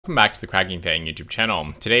Welcome back to the Cracking FAANG YouTube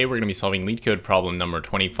channel. Today we're going to be solving Leetcode problem number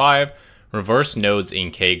 25, reverse nodes in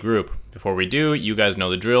K group. Before we do, you guys know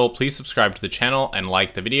the drill. Please subscribe to the channel and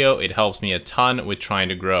like the video. It helps me a ton with trying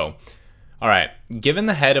to grow. Alright, given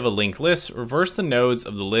the head of a linked list, reverse the nodes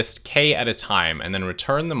of the list K at a time and then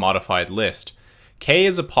return the modified list. K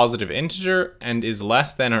is a positive integer and is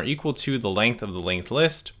less than or equal to the length of the linked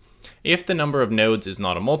list. If the number of nodes is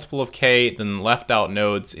not a multiple of K, then the left out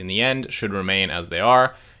nodes in the end should remain as they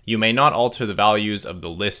are. You may not alter the values of the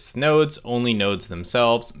list's nodes, only nodes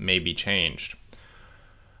themselves may be changed.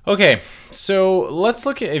 Okay, so let's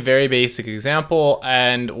look at a very basic example,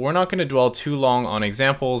 and we're not going to dwell too long on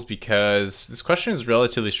examples because this question is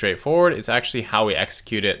relatively straightforward. It's actually how we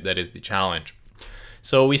execute it that is the challenge.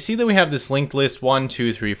 So we see that we have this linked list 1,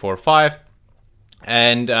 2, 3, 4, 5.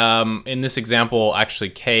 And in this example, actually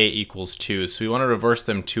K equals 2. So we want to reverse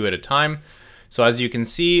them 2 at a time. So as you can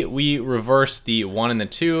see, we reverse the 1 and the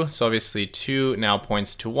 2. So obviously 2 now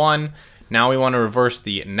points to 1. Now we want to reverse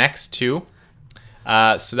the next 2.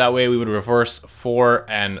 So that way we would reverse 4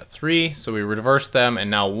 and 3. So we reverse them, and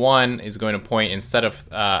now 1 is going to point, instead of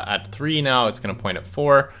at 3 now, it's going to point at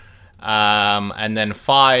 4. And then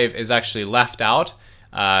 5 is actually left out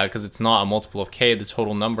because it's not a multiple of K, the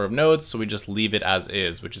total number of nodes. So we just leave it as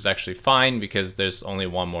is, which is actually fine because there's only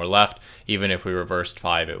one more left. Even if we reversed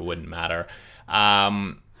 5, it wouldn't matter.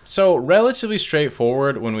 So relatively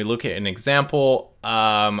straightforward when we look at an example.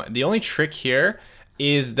 The only trick here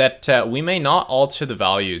is that we may not alter the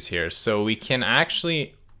values here. So we can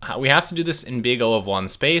actually, we have to do this in big O of 1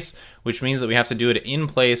 space, which means that we have to do it in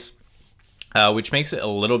place, which makes it a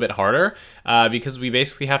little bit harder because we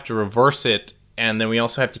basically have to reverse it. And then we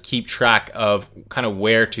also have to keep track of kind of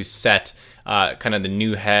where to set kind of the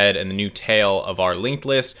new head and the new tail of our linked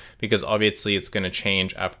list, because obviously it's going to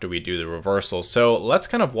change after we do the reversal. So let's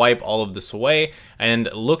kind of wipe all of this away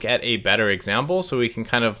and look at a better example so we can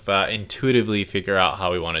kind of intuitively figure out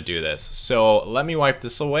how we want to do this. So let me wipe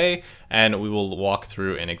this away and we will walk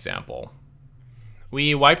through an example.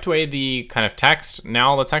 We wiped away the kind of text.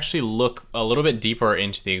 Now let's actually look a little bit deeper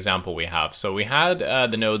into the example we have. So we had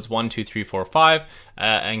the nodes 1, 2, 3, 4, 5,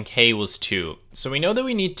 and K was 2. So we know that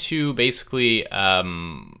we need to basically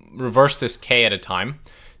reverse this K at a time.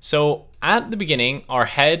 So at the beginning, our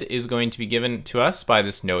head is going to be given to us by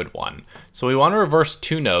this node 1. So we want to reverse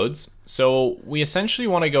 2 nodes. So we essentially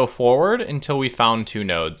want to go forward until we found 2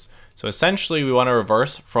 nodes. So essentially we want to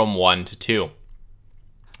reverse from 1 to 2.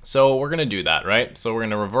 So we're going to do that, right? So we're going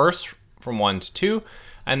to reverse from 1 to 2,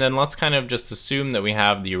 and then let's kind of just assume that we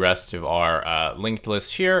have the rest of our linked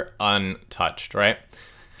list here untouched, right?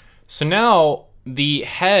 So now the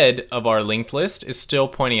head of our linked list is still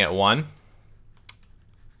pointing at 1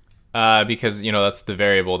 because, you know, that's the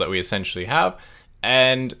variable that we essentially have.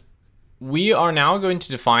 And we are now going to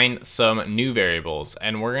define some new variables,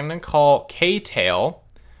 and we're going to call ktail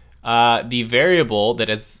the variable that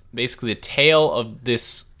is basically the tail of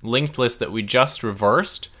this linked list that we just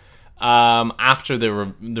reversed after the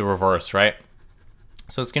reverse, right?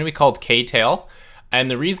 So it's going to be called ktail. And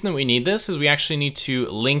the reason that we need this is we actually need to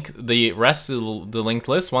link the rest of the linked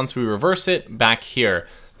list once we reverse it back here.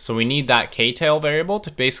 So we need that ktail variable to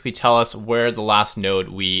basically tell us where the last node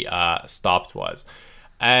we stopped was.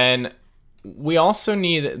 And we also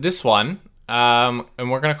need this one, and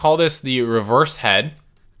we're going to call this the reverse head.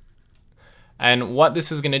 And what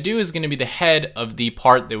this is going to do is going to be the head of the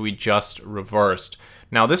part that we just reversed.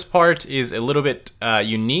 Now this part is a little bit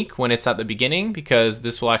unique when it's at the beginning, because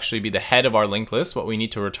this will actually be the head of our linked list, what we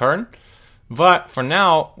need to return. But for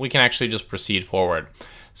now, we can actually just proceed forward.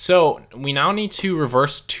 So we now need to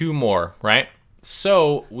reverse 2 more, right?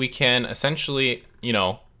 So we can essentially, you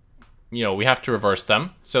know, we have to reverse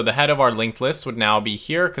them. So the head of our linked list would now be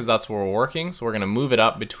here because that's where we're working. So we're going to move it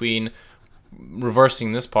up between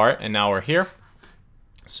reversing this part, and now we're here.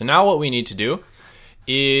 So now what we need to do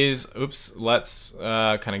is, let's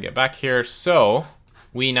kind of get back here. So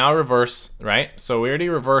we now reverse, right? So we already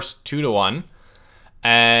reversed 2 to 1.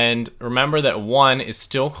 And remember that 1 is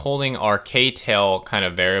still holding our ktail kind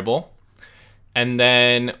of variable. And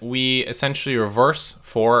then we essentially reverse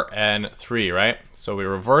 4 and 3, right? So we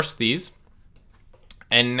reverse these.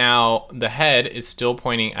 And now the head is still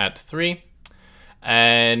pointing at 3.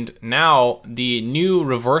 And now the new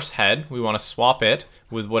reverse head, we want to swap it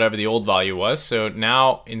with whatever the old value was. So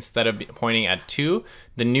now instead of pointing at 2,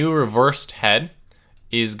 the new reversed head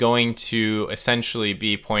is going to essentially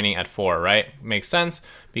be pointing at 4, right? Makes sense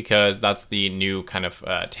because that's the new kind of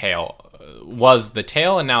tail, was the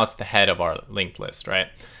tail, and now it's the head of our linked list, right?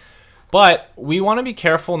 But we want to be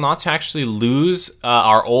careful not to actually lose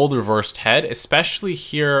our old reversed head, especially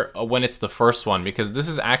here when it's the first one, because this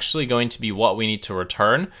is actually going to be what we need to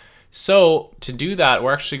return. So to do that,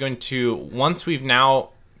 we're actually going to, once we've now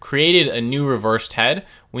created a new reversed head,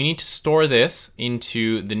 we need to store this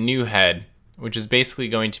into the new head, which is basically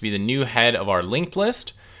going to be the new head of our linked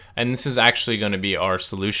list. And this is actually going to be our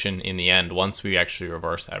solution in the end once we actually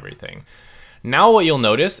reverse everything. Now what you'll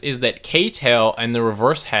notice is that ktail and the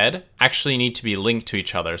reverse head actually need to be linked to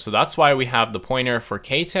each other. So that's why we have the pointer for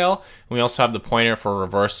ktail, and we also have the pointer for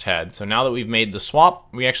reversed head. So now that we've made the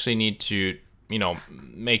swap, we actually need to,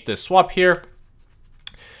 make this swap here.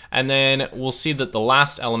 And then we'll see that the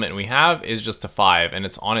last element we have is just a 5, and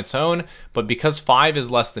it's on its own. But because 5 is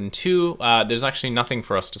less than 2, there's actually nothing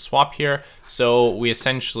for us to swap here. So we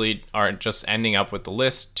essentially are just ending up with the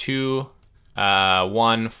list 2,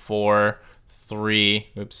 1, 4, 3,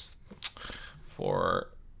 4,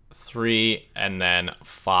 3, and then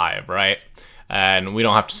 5, right? And we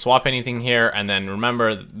don't have to swap anything here. And then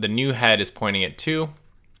remember, the new head is pointing at 2,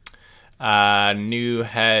 new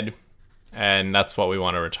head, and that's what we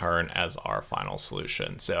want to return as our final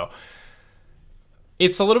solution. So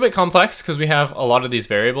it's a little bit complex because we have a lot of these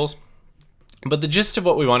variables. But the gist of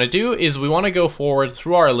what we want to do is we want to go forward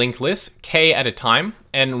through our linked list, k at a time,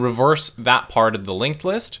 and reverse that part of the linked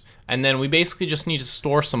list. And then we basically just need to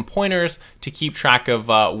store some pointers to keep track of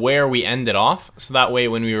where we ended off. So that way,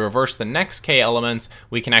 when we reverse the next k elements,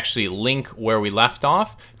 we can actually link where we left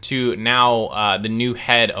off to now the new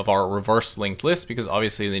head of our reverse linked list, because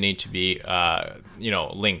obviously they need to be,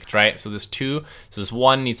 linked, right? So this 2, so this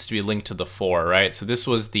 1 needs to be linked to the 4, right? So this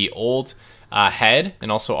was the old head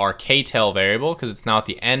and also our ktail variable, because it's now at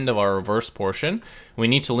the end of our reverse portion. We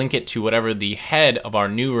need to link it to whatever the head of our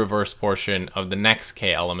new reverse portion of the next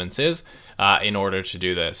k elements is in order to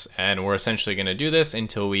do this. And we're essentially going to do this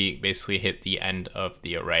until we basically hit the end of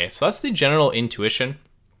the array. So that's the general intuition.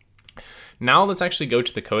 Now let's actually go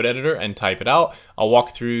to the code editor and type it out. I'll walk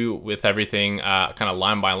through with everything kind of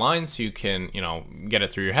line by line so you can, get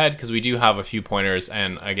it through your head, because we do have a few pointers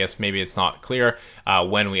and I guess maybe it's not clear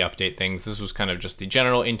when we update things. This was kind of just the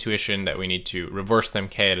general intuition that we need to reverse them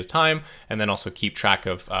k at a time, and then also keep track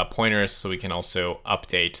of pointers so we can also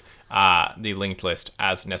update the linked list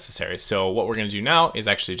as necessary. So what we're going to do now is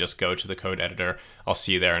actually just go to the code editor. I'll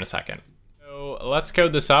see you there in a second. So let's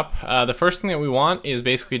code this up. The first thing that we want is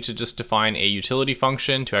basically to just define a utility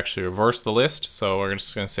function to actually reverse the list. So we're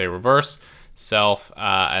just going to say reverse self,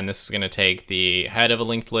 and this is going to take the head of a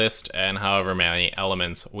linked list and however many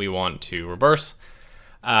elements we want to reverse.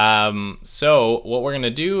 So what we're going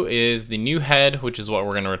to do is the new head, which is what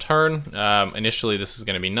we're going to return. Initially, this is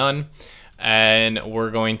going to be none. And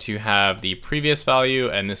we're going to have the previous value,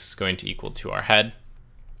 and this is going to equal to our head.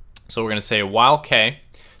 So we're going to say while k.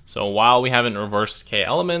 So while we haven't reversed k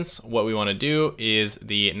elements, what we want to do is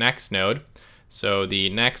the next node. So the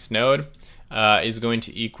next node is going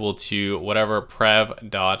to equal to whatever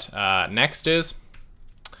prev.next is.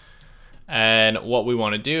 And what we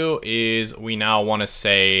want to do is we now want to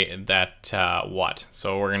say that what?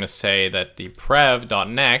 So we're going to say that the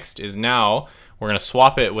prev.next is now, we're going to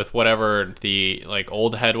swap it with whatever the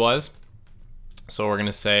old head was. So we're going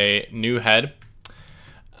to say new head.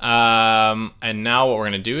 And now what we're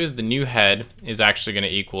going to do is the new head is actually going to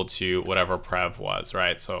equal to whatever prev was,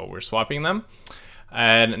 right? So we're swapping them.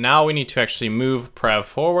 And now we need to actually move prev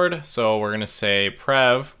forward. So we're going to say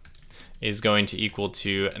prev is going to equal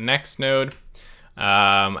to next node.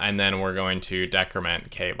 And then we're going to decrement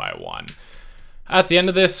k by 1. At the end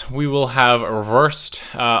of this, we will have reversed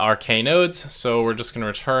our k nodes. So we're just going to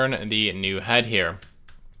return the new head here.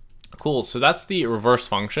 Cool, so that's the reverse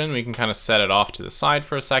function. We can kind of set it off to the side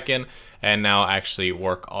for a second and now actually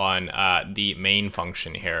work on the main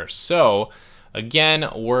function here. So again,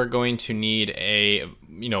 we're going to need a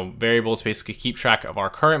variable to basically keep track of our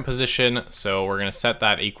current position. So we're going to set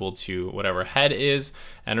that equal to whatever head is.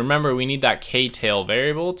 And remember, we need that ktail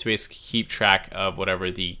variable to basically keep track of whatever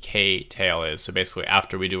the ktail is. So basically,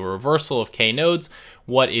 after we do a reversal of k nodes,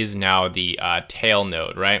 what is now the tail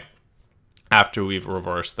node, right? After we've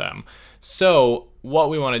reversed them. So what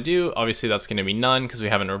we want to do, obviously that's going to be none because we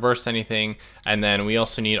haven't reversed anything. And then we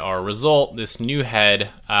also need our result, this new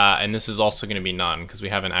head, and this is also going to be none because we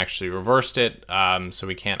haven't actually reversed it, so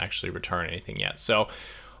we can't actually return anything yet. So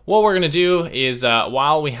what we're going to do is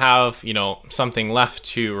while we have something left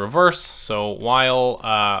to reverse, so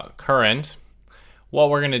while current, what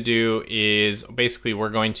we're going to do is basically we're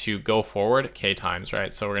going to go forward k times,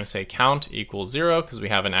 right? So we're going to say count equals 0 because we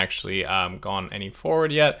haven't actually gone any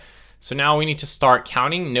forward yet. So now we need to start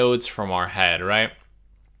counting nodes from our head, right?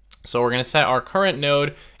 So we're going to set our current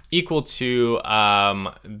node equal to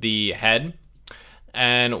the head.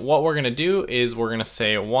 And what we're going to do is we're going to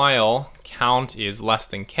say while count is less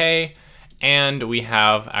than k, and we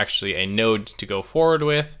have actually a node to go forward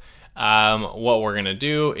with. What we're going to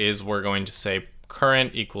do is we're going to say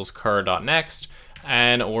current equals cur.next,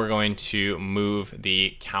 and we're going to move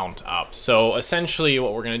the count up. So essentially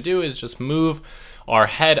what we're going to do is just move our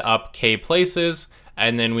head up k places,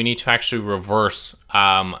 and then we need to actually reverse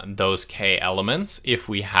those k elements if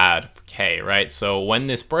we had k, right? So when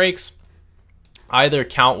this breaks, either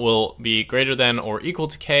count will be greater than or equal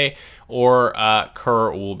to k, or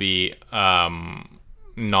cur will be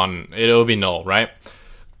it'll be null, right?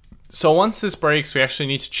 So once this breaks, we actually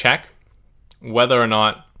need to check whether or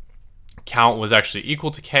not count was actually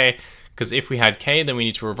equal to k, because if we had k, then we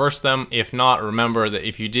need to reverse them. If not, remember that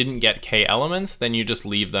if you didn't get k elements, then you just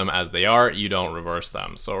leave them as they are, you don't reverse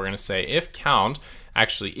them. So we're going to say if count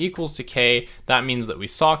actually equals to k, that means that we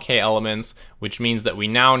saw k elements, which means that we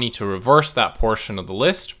now need to reverse that portion of the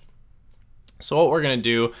list. So what we're going to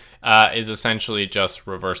do is essentially just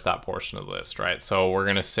reverse that portion of the list, right? So we're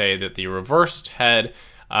going to say that the reversed head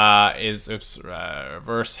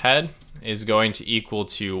reverse head is going to equal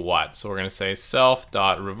to what? So we're going to say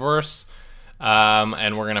self.reverse,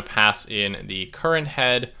 and we're going to pass in the current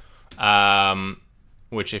head,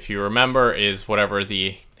 which if you remember is whatever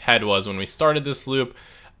the head was when we started this loop,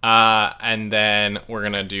 and then we're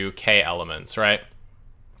going to do k elements, right?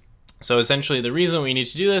 So essentially the reason we need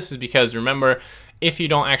to do this is because, remember, if you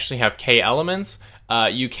don't actually have k elements,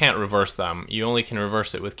 you can't reverse them. You only can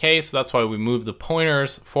reverse it with k, so that's why we move the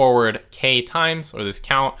pointers forward k times, or this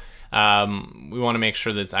count. We want to make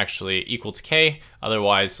sure that it's actually equal to k,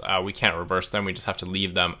 otherwise we can't reverse them, we just have to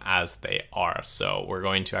leave them as they are. So we're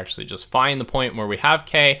going to actually just find the point where we have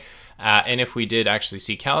k, and if we did actually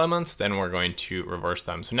see k elements, then we're going to reverse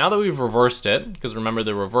them. So now that we've reversed it, because remember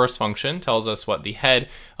the reverse function tells us what the head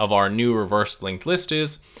of our new reversed linked list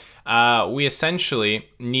is, we essentially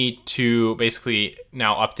need to basically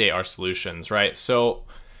now update our solutions, right? So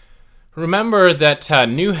remember that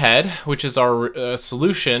new head, which is our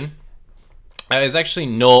solution, is actually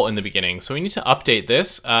null in the beginning. So we need to update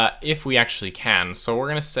this if we actually can. So we're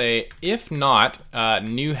going to say if not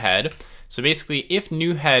new head. So basically if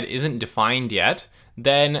new head isn't defined yet,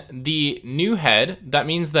 then the new head, that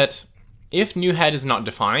means that if new head is not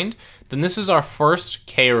defined, then this is our first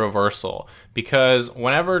k reversal, because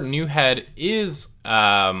whenever new head is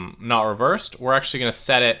not reversed, we're actually going to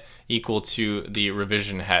set it equal to the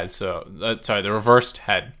revision head. So the reversed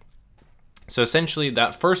head. So essentially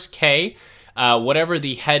that first k, whatever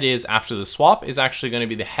the head is after the swap, is actually going to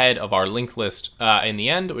be the head of our linked list in the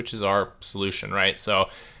end, which is our solution, right? So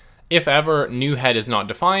if ever new head is not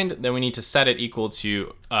defined, then we need to set it equal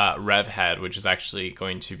to rev head, which is actually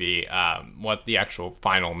going to be what the actual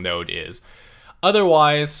final node is.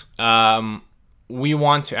 Otherwise, we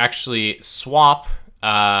want to actually swap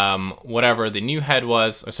whatever the new head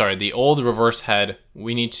was, or sorry, the old reverse head,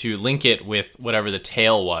 we need to link it with whatever the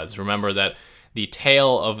tail was. Remember that the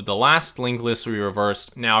tail of the last linked list we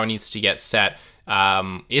reversed now needs to get set.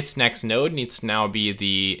 Its next node needs to now be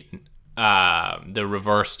the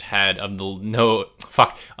reversed head of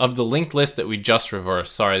the linked list that we just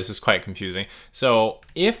reversed. Sorry, this is quite confusing. So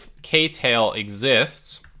if k-tail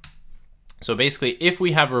exists, so basically if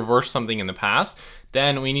we have reversed something in the past,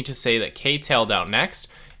 then we need to say that k-tail.next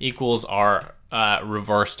equals our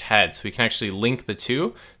reversed head. So we can actually link the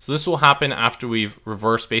two. So this will happen after we've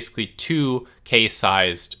reversed basically two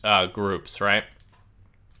k-sized groups, right?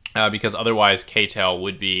 Because otherwise k-tail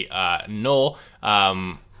would be null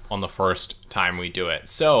on the first time we do it.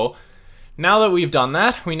 So now that we've done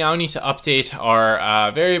that, we now need to update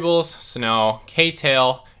our variables. So now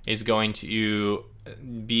k-tail is going to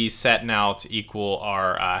be set now to equal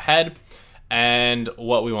our head. And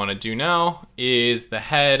what we want to do now is the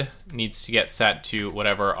head needs to get set to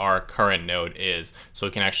whatever our current node is, so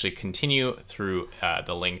it can actually continue through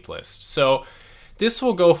the linked list. So this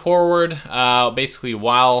will go forward basically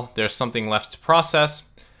while there's something left to process.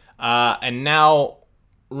 And now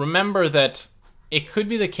remember that it could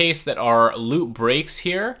be the case that our loop breaks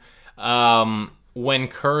here when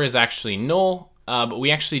cur is actually null, but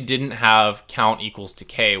we actually didn't have count equals to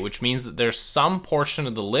k, which means that there's some portion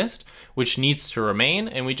of the list which needs to remain,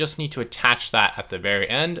 and we just need to attach that at the very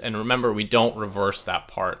end. And remember, we don't reverse that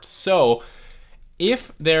part. So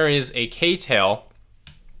if there is a k-tail,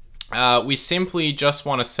 we simply just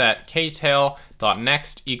want to set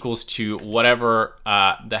k-tail.next equals to whatever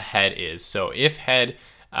the head is. So if head,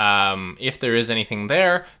 if there is anything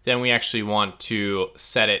there, then we actually want to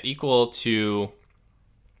set it equal to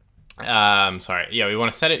sorry, yeah, we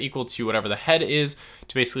want to set it equal to whatever the head is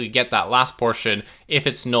to basically get that last portion. If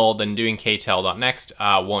it's null, then doing ktail.next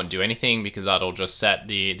won't do anything because that'll just set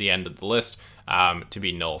the end of the list to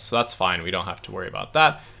be null. So that's fine. We don't have to worry about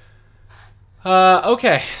that.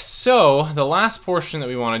 Okay, so the last portion that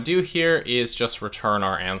we want to do here is just return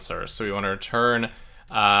our answer. So we want to return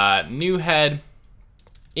new head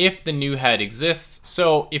if the new head exists.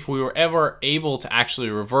 So if we were ever able to actually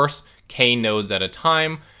reverse k nodes at a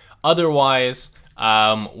time, otherwise,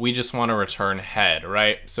 we just want to return head,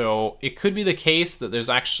 right? So it could be the case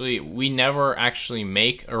that we never actually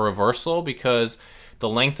make a reversal because the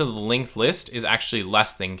length of the linked list is actually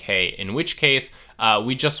less than k, in which case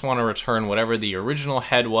we just want to return whatever the original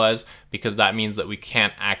head was, because that means that we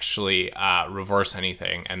can't actually reverse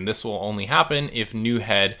anything. And this will only happen if new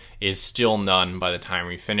head is still none by the time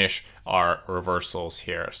we finish our reversals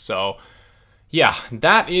here. So yeah,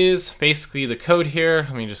 that is basically the code here.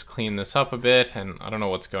 Let me just clean this up a bit. And I don't know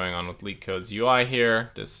what's going on with Leetcode's UI here.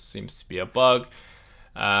 This seems to be a bug.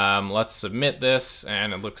 Let's submit this,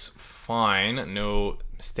 and it looks fine. No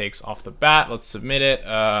mistakes off the bat. Let's submit it.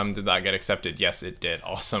 Did that get accepted? Yes, it did.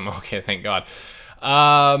 Awesome. Okay, thank God.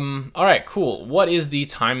 All right, cool. What is the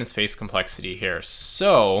time and space complexity here?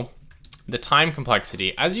 So the time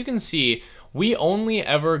complexity, as you can see, we only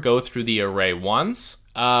ever go through the array once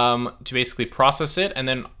to basically process it, and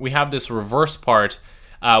then we have this reverse part,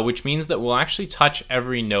 which means that we'll actually touch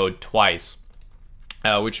every node twice,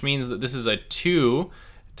 which means that this is a 2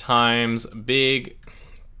 times big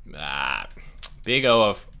O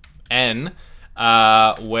of n,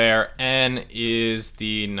 where n is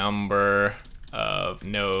the number of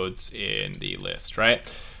nodes in the list, right?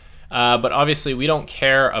 But obviously we don't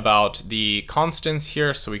care about the constants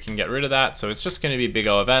here, so we can get rid of that. So it's just going to be big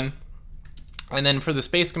O of n. And then for the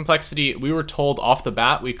space complexity, we were told off the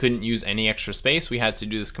bat we couldn't use any extra space. We had to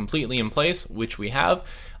do this completely in place, which we have.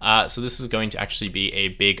 So this is going to actually be a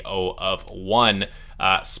big O of 1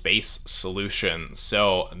 space solution.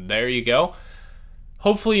 So there you go.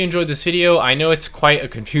 Hopefully you enjoyed this video. I know it's quite a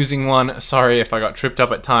confusing one. Sorry if I got tripped up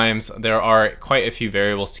at times. There are quite a few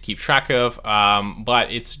variables to keep track of,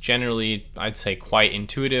 but it's generally, I'd say, quite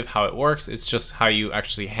intuitive how it works. It's just how you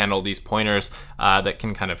actually handle these pointers that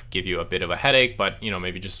can kind of give you a bit of a headache, but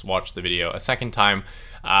maybe just watch the video a second time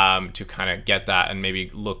to kind of get that and maybe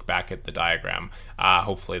look back at the diagram.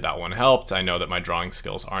 Hopefully that one helped. I know that my drawing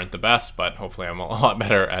skills aren't the best, but hopefully I'm a lot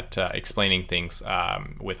better at explaining things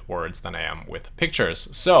with words than I am with pictures.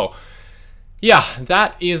 So yeah,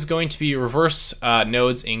 that is going to be reverse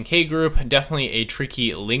nodes in K group. Definitely a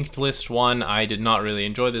tricky linked list one. I did not really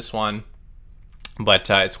enjoy this one, but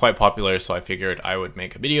it's quite popular, so I figured I would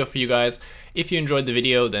make a video for you guys. If you enjoyed the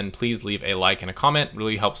video, then please leave a like and a comment. It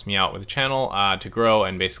really helps me out with the channel to grow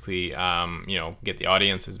and basically get the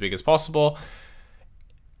audience as big as possible.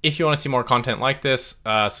 If you want to see more content like this,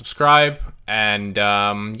 subscribe, and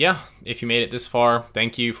yeah, if you made it this far,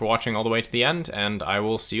 thank you for watching all the way to the end, and I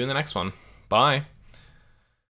will see you in the next one. Bye.